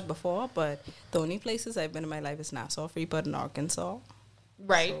the pod before, but the only places I've been in my life is Nassau, Freeport, and Arkansas.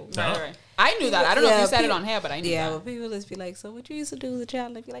 Right, So- right. I knew that. I don't know if Yeah, you said it people- on here, but I knew Yeah, that. but people just be like, so what you used to do as a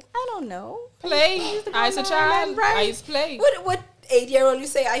child? I'd be like, I don't know. Play. used to go I was a around child. and ride. I used to play. What 8-year-old you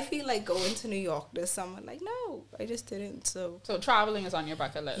say, I feel like going to New York this summer? Like, no, I just didn't. So So traveling is on your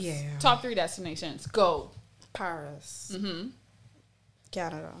bucket list. Yeah. Top 3 destinations. Go. Paris, Mm-hmm.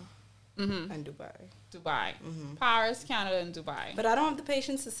 Canada, Mm-hmm. and Dubai. Dubai. Paris, Canada, and Dubai. But I don't have the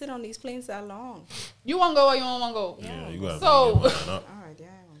patience to sit on these planes that long. You want to go or you don't want to go? Yeah, you gotta So- make it line up. All right, yeah.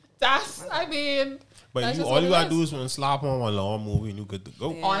 That's, I mean, But that's you, just all what you it gotta is. do is when slap on one long movie and you good to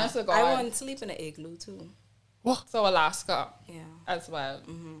go. Yeah. Honest to God. I want to sleep in an igloo too. So Alaska Yeah. as well.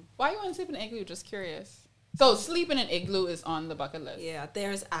 Why you want to sleep in an igloo? Just curious. So sleeping in an igloo is on the bucket list. Yeah,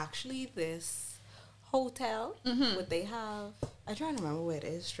 there's actually this hotel what they have. I trying to remember where it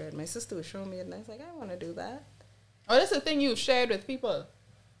is, Shred. My sister was showing me it and I was like, I want to do that. Oh, that's the thing you've shared with people.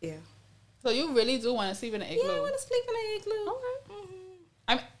 Yeah. So you really do want to sleep in an igloo. Yeah, I want to sleep in an igloo. Okay.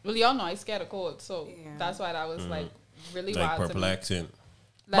 I mean, well, y'all know I scared of cold, so Yeah. that's why that was like really Like wild perplexing. to me.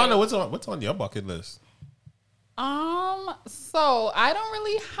 Like, Mano, what's on your bucket list? So I don't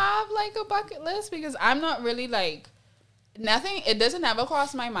really have like a bucket list because I'm not really like nothing. It doesn't ever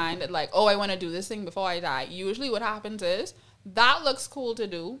cross my mind that like, oh, I want to do this thing before I die. Usually, what happens is that looks cool to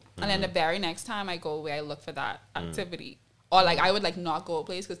do, and then the very next time I go away, I look for that activity. Or like I would like not go a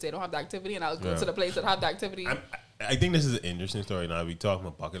place because they don't have the activity, and I'll go to the place that have the activity. I think this is an interesting story. Now we talking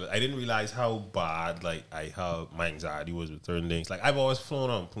about bucket list. I didn't realize how bad like my anxiety was with certain things. Like I've always flown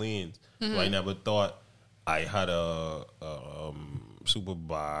on planes, so I never thought I had a super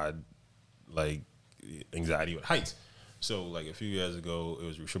bad like anxiety with heights. So like a few years ago, it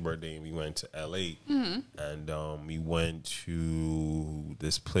was Risha's birthday, and we went to LA, and we went to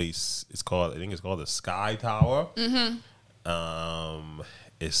this place. I think it's called the Sky Tower.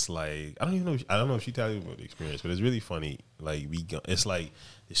 It's like I don't know if she tell you about the experience, but it's really funny. Like it's like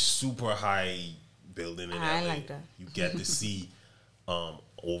this super high building in LA. I like that. You get to see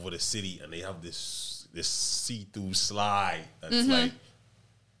over the city, and they have this see-through slide that's like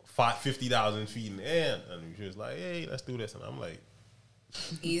 50,000 feet in the air, and she was like, "Hey, let's do this," and I'm like,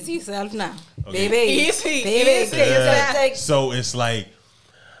 Easy yourself now. Okay. Baby. Easy. Baby. Easy. Get yourself take- So it's like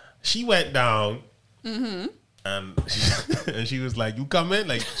she went down, Mm-hmm. and she was like, "You coming?"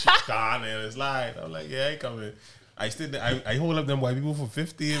 Like she's gone and it's like, I'm like, "Yeah, I coming." I stood there, I hold up them white people for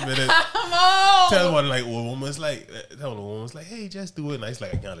 15 minutes. Come on. Tell one like old woman's like, tell the woman's like, "Hey, just do it." And I was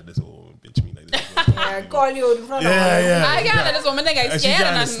like, "I can't let this old woman bitch me like this." Yeah, call you in front of Yeah, her. yeah. I can't let this woman think I And she scared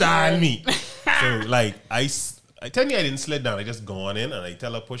trying to of style nothing. me. So like I tell you I didn't slid down. I just gone in and I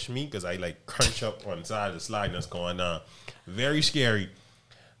tell her push me because I like crunch up on the side of the slide and it's going down. Very scary.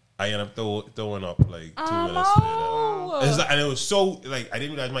 I end up throwing up like 2 minutes no. later. It's like, and it was so like I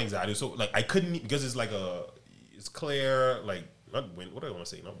didn't realize my anxiety was so like I couldn't because it's like it's clear like not what do I want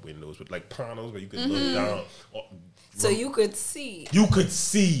to say, not windows but like panels where you could look down. So you could see. You could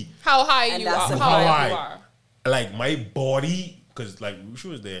see How high And you are. that's How the high high. you are. like my body. Cause like she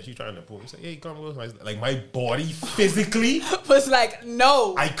was there, she trying to pull me. Say, "Hey, come with me." Like my body physically, Was like,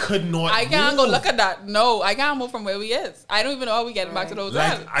 no. I could not. I can't go move. look at that. No, I can't move from where we is. I don't even know how we getting back to the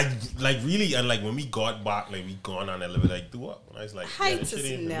hotel. Like really, and like when we got back, like we gone on the elevator, like do up. And I was like, yeah, Heights this shit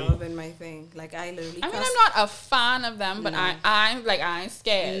has ain't for never me. been my thing. Like I literally. I mean, cussed- I'm not a fan of them, but No. I ain't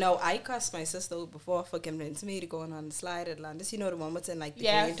scared. No, I cussed my sister out before for convincing me to go on the slide at Atlantis. You know the one that's in like the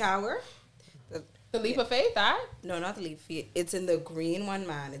Yes. green tower. The leap of faith, that? No, not the leaf. It's in the green one,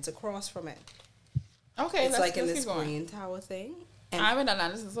 man. It's across from it. Okay, It's like in let's this keep going. green tower thing. And I haven't done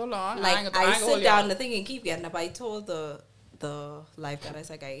that. This is so long. like ain't I gonna sit hold down y'all. the thing and keep getting up. I told the lifeguard, I was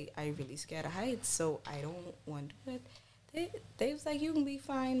like, I really scared of heights, so I don't want to do it. They was like, you can be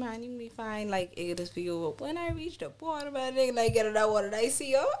fine, man. You can be fine. Like it is for you. When I reached the bottom of it and I get it out, what did I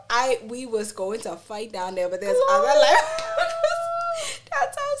see? We was going to fight down there, but there's other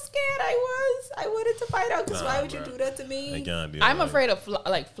that's how scared I was. I wanted to find out because Nah, why would you bruh. do that to me? I can't do I'm that. afraid of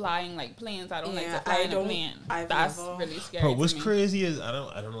flying like planes. I don't like Yeah, to fly I in a don't- plane. I've That's never- really scary. Bro, to what's me. crazy is I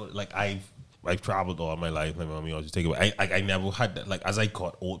don't know. Like I've traveled all my life. My mommy always take it. I never had that. Like as I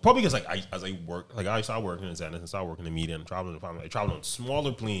got old, probably because like as I work, like I started working in Zenith and started working in media and traveling the family. I traveled on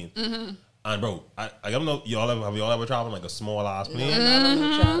smaller planes. Mm-hmm. And bro, I don't know. Have y'all ever traveled on like a small ass plane?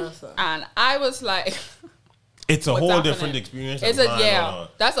 And I was like, It's a What's whole happening? different experience. It's than a- flying yeah, on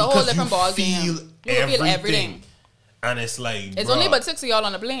that's a whole because different you ball feel game. You can feel everything. And it's like, it's bruh, only but 6 of y'all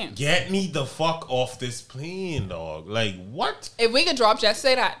on the plane. get me the fuck off this plane, dog. Like what? If we could drop, just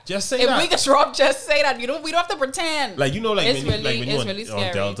say that. Just say if that. we could drop, just say that. We don't have to pretend. Like you know, like It's when you really- when it's you really on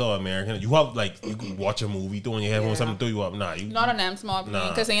scary. Delta or American, you have like you can watch a movie, throw in your headphones, Yeah. something throw you up. Nah, you Not on them small plane Nah.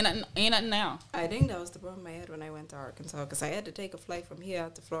 because ain't nothing now. I think that was the problem I had when I went to Arkansas because I had to take a flight from here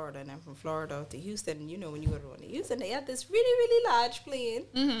out to Florida and then from Florida out to Houston. You know, when you go to Houston, they had this really, really large plane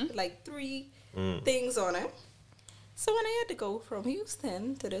with like 3 things on it. So when I had to go from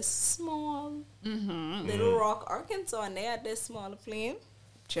Houston to this small Little Rock, Arkansas, and they had this smaller plane,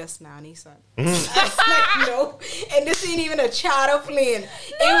 just now, Nissan. I was like, no, and this ain't even a charter plane.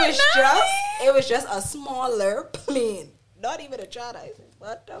 It was just a smaller plane, not even a charter. I said,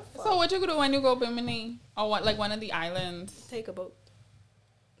 what the fuck? So what you could do when you go Bimini or what, like one of the islands? Take a boat.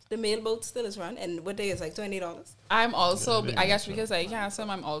 The mail boat still is run, and what day is like $20? I'm also, Yeah, I guess because I can't swim,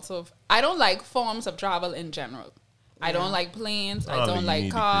 I don't like forms of travel in general. I don't like planes. I Oh, don't you like need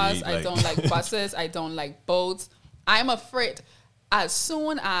to cars. create, I like- don't like buses. I don't like boats. I'm afraid as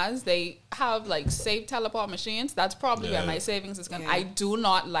soon as they have like safe teleport machines, that's probably where Yeah. my savings is going. Yeah. I do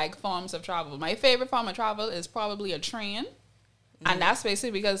not like forms of travel. My favorite form of travel is probably a train. And that's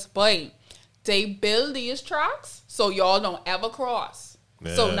basically because, boy, they build these tracks so y'all don't ever cross.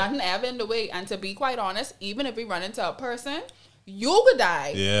 So Yeah. nothing ever in the way. And to be quite honest, even if we run into a person, you could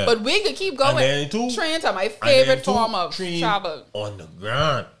die. Yeah. But we could keep going. then too- Trains are my And then favorite too, form of train travel. on the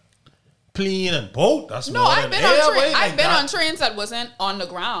ground, plane and boat. That's No, more I've than been on air, train. boy, I've like been that. on trains that wasn't on the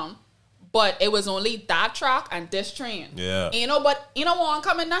ground, but it was only that track and this train. Yeah. You know, but you know one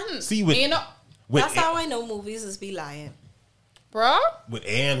coming nothing. See, with- you know, With That's how I know movies is be lying. bruh. with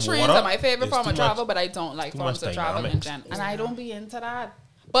air and Trains water, are my favorite it's form too of much- travel, but I don't like too forms much of travel in dynamics. general, and I don't be into that.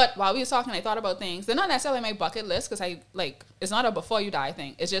 But while we were talking, I thought about things. They're not necessarily my bucket list because I like. It's not a before you die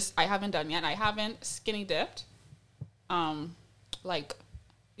thing. It's just I haven't done yet. I haven't skinny dipped. Like,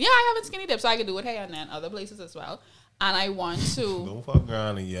 yeah, I haven't skinny dipped, so I could do it here and then other places as well. And I want to. Don't fuck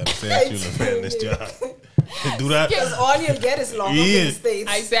around and yet say you defend this job. Do that. Because all you'll get is long Yeah. in the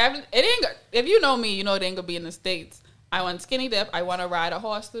States. Exactly. It ain't. If you know me, you know it ain't gonna be in the States. I want skinny dip. I want to ride a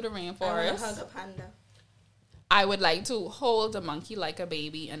horse through the I want rainforest. to hug a panda. I would like to hold a monkey like a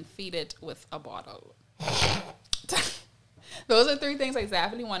baby and feed it with a bottle. Those are 3 things I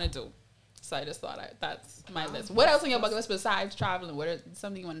definitely want to do. So I just thought that's my list. What else on your bucket list besides traveling? What is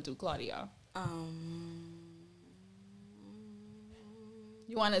something you want to do, Claudia?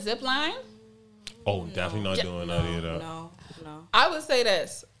 You want a zip line? Oh, definitely not doing that either. No. I would say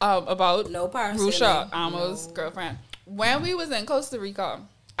this about No parasailing. Rusha, Amo's girlfriend. When we was in Costa Rica,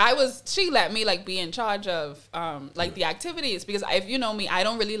 she let me like be in charge of like the activities, because if you know me, I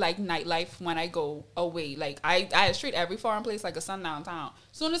don't really like nightlife when I go away. Like I treat every foreign place like a sundown town.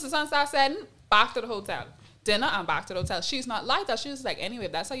 Soon as the sun starts setting, back to the hotel. Dinner, I'm back to the hotel. She's not like that. She's like, anyway,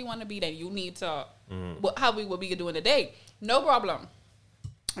 if that's how you want to be, then you need to how we will be doing today. No problem.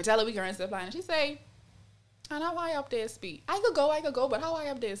 I tell her we can zip line, and she say, and how high up there speed? I could go, but how high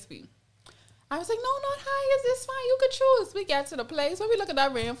up there speed? I was like, no, not high. Is this fine? You could choose. We get to the place. When we look at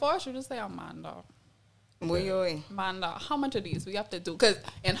that rainforest, you just say, Amanda, how much of these we have to do? Because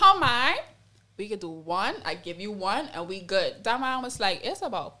in her mind, we could do one. I give you one, and we good. That man was like, it's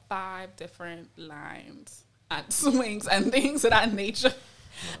about 5 different lines and swings and things of that nature.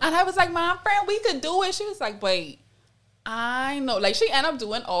 And I was like, my friend, we could do it. She was like, wait, I know. Like, she ended up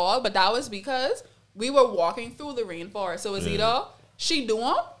doing all, but that was because we were walking through the rainforest. So it's either she do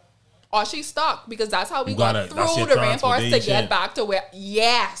them or she stuck, because that's how we got through the rainforest to get back to where.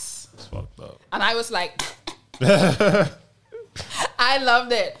 Yes. It's fucked up. And I was like, I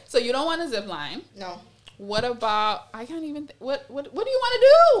loved it. So you don't want a zip line. No. What about, I can't even, what do you want to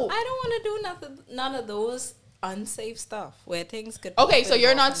do? I don't want to do none of those unsafe stuff where things could. Okay, so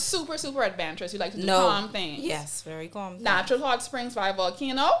you're not super adventurous. You like to do calm things. Yes, very calm things. Natural hot springs by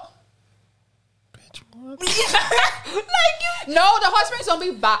volcano. Like No, the hot springs don't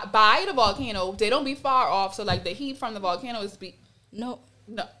be by the volcano. They don't be far off. So like the heat from the volcano is no,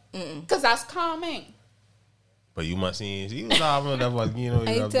 because that's calming. But you must see, you know that volcano.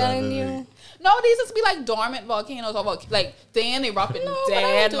 I'm telling you. No, these just be like dormant volcanoes or like they ain't erupting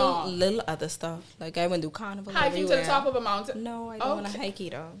dead long. Little other stuff. Like I went to carnival. Hiking to the top of a mountain. No, I don't want to hike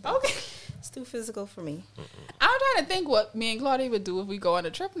either. Okay. It's too physical for me. I'm trying to think what me and Claudia would do if we go on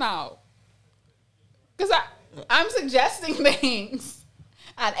a trip now. Because I'm suggesting things.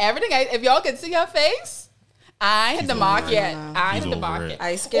 And everything, if y'all can see her face, I ain't hit the mark yet. I ain't hit the mark yet.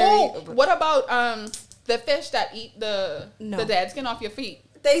 I scary. What about the fish that eat the dead skin off your feet?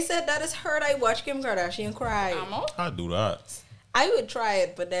 They said that is hurt. I watched Kim Kardashian cry. I'd do that. I would try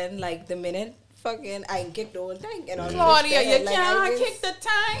it, but then like the minute fucking I kicked the whole tank. And Claudia, you can't kick the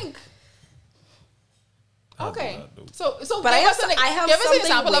tank. Okay, so but give us an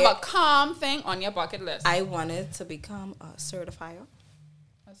example of weird. a calm thing on your bucket list. I wanted to become a certifier.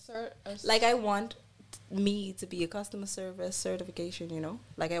 Like I want me to be a customer service certification, you know?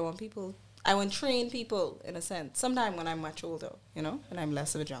 Like I want train people in a sense. Sometime when I'm much older, you know, and I'm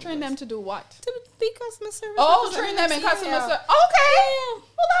less of a jungle. Train them to do what? To be customer service. Oh, train them in customer service. Okay. Yeah.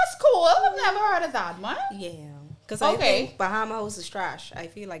 Well, that's cool. I've never heard of that one. Yeah. Because I think Bahama House is trash. I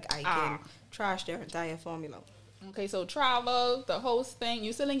feel like I can trash their entire formula. Okay, so travel, the host thing.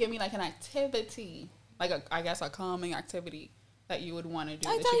 You still didn't give me like an activity, like I guess a calming activity that you would want to do.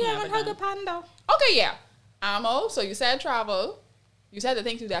 I tell you, I want to hug a panda. Okay, yeah. Amo, so you said travel. You said the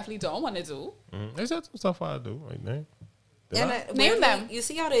things you definitely don't want to do. There's some stuff I do right now. Name them. You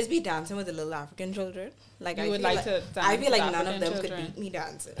see how they be dancing with the little African children? Like you would like to dance. I feel like none of them children. could beat me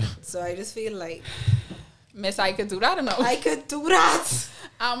dancing. So I just feel like Miss, I could do that or no? I could do that.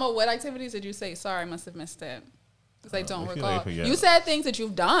 Alma, what activities did you say? Sorry, I must have missed it. Because I don't recall. You said things that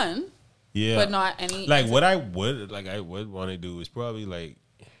you've done. Yeah. But not any. Like what I would want to do is probably like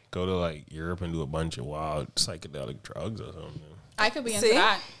go to like Europe and do a bunch of wild psychedelic drugs or something. I could be into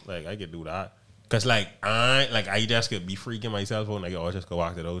that. Like I could do that. Cause like I just could be freaking myself out and like just go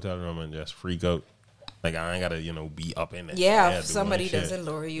walk to the hotel room and just freak out. Like I ain't gotta, be up in it. Yeah, if somebody doesn't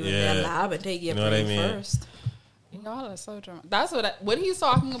lure you in their lab and take your brain first. Y'all are so dramatic. That's what he's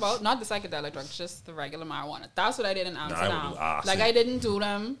talking about. Not the psychedelic drugs, just the regular marijuana. That's what I did in Amsterdam. Like I didn't do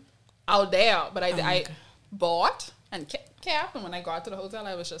them out there, but I bought and kept. And when I got to the hotel,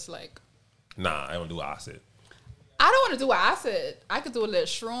 I was just like, nah, I don't do acid. I don't want to do acid. I could do a little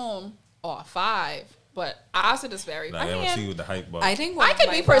shroom or 5. But acid is very. I don't see with the hype. But I think I could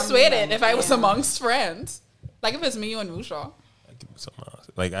be persuaded if I was amongst friends. Like if it's me, you and Musha. I could do something else.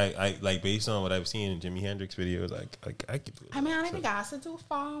 Like I like based on what I've seen in Jimi Hendrix videos. I could do. I mean, I don't think acid too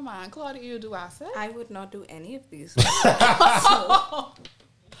far, man. Claudia, you do acid? I would not do any of these.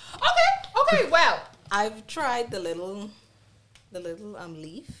 Okay. Well, I've tried the little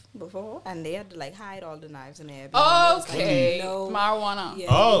leaf before, and they had to like hide all the knives in there. Okay, like, no, marijuana.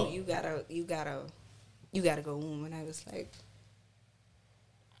 Yeah, you gotta go home. And I was like,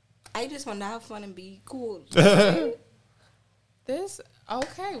 I just want to have fun and be cool. This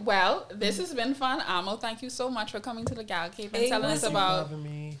has been fun. Amo, thank you so much for coming to the Gal Cave and telling us about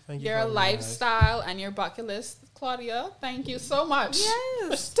Thank you your for having me, guys. lifestyle and your bucket list, Claudia. Thank you so much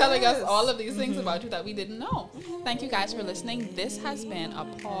Yes, for telling us yes. all of these things about you that we didn't know. Thank you guys for listening. This has been a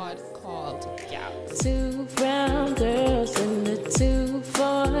pod called Gals. Two brown girls in the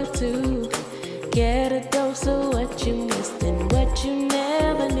 242. Get a dose of what you missed and what you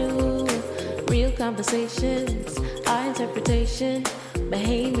never knew. Real conversations, our interpretation,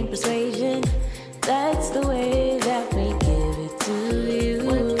 Bahamian persuasion. That's the way